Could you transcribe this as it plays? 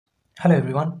Hello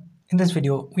everyone, in this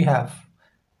video we have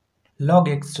log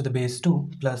x to the base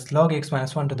 2 plus log x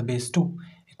minus 1 to the base 2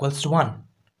 equals to 1.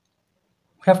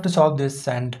 We have to solve this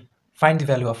and find the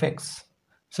value of x.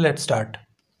 So let's start.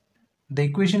 The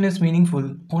equation is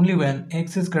meaningful only when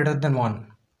x is greater than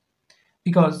 1,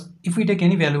 because if we take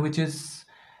any value which is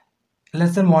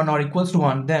less than 1 or equals to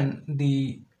 1, then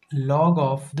the log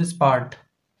of this part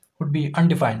would be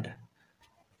undefined.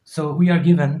 So we are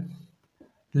given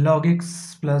log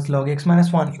x plus log x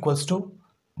minus 1 equals to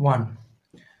 1.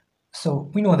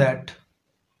 So we know that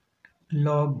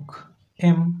log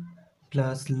m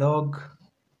plus log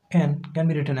n can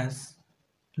be written as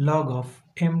log of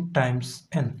m times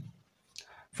n.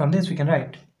 From this we can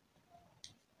write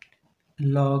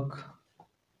log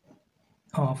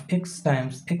of x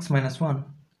times x minus 1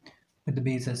 with the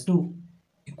base as 2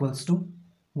 equals to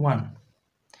 1.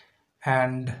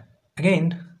 And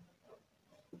again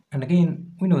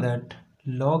we know that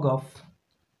log of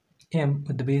m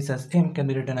with the base as m can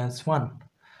be written as 1.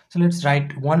 So let's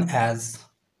write 1 as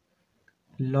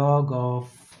log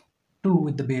of 2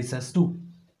 with the base as 2.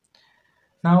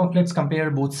 Now let's compare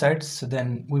both sides. So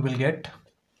then we will get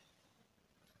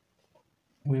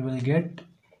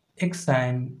x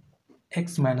times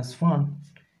x minus 1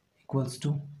 equals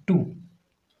to 2.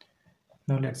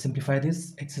 Now let's simplify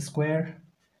this. X square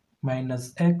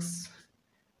minus x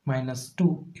minus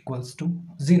 2 equals to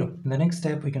 0. In the next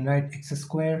step we can write x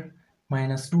square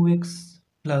minus 2x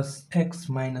plus x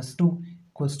minus 2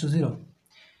 equals to 0.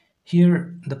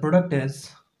 Here the product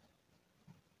is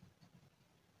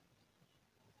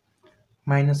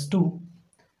minus 2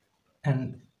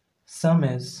 and sum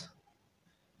is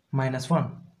minus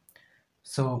 1.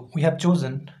 So we have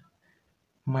chosen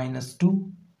minus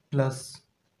 2 plus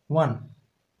 1.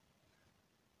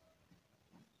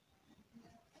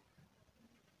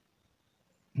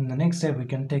 In the next step we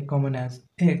can take common as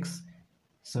x.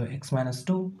 So x minus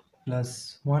 2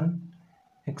 plus 1,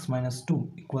 x minus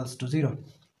 2 equals to 0.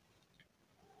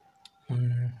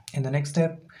 In the next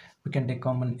step we can take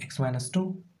common x minus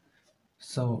 2.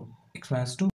 So x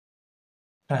minus 2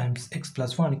 times x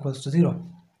plus 1 equals to 0.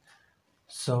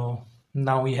 So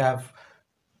now we have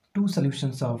two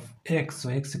solutions of x. So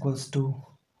x equals to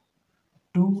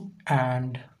 2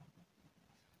 and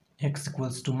x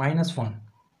equals to minus 1.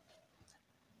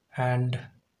 And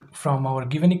from our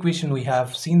given equation we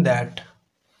have seen that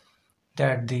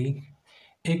the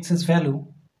x's value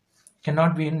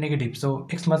cannot be negative, so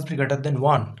x must be greater than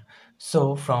 1.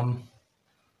 So from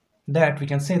that we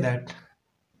can say that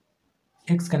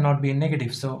x cannot be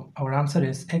negative, so our answer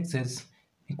is x is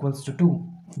equals to 2.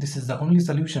 This is the only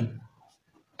solution.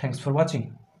 Thanks for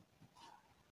watching.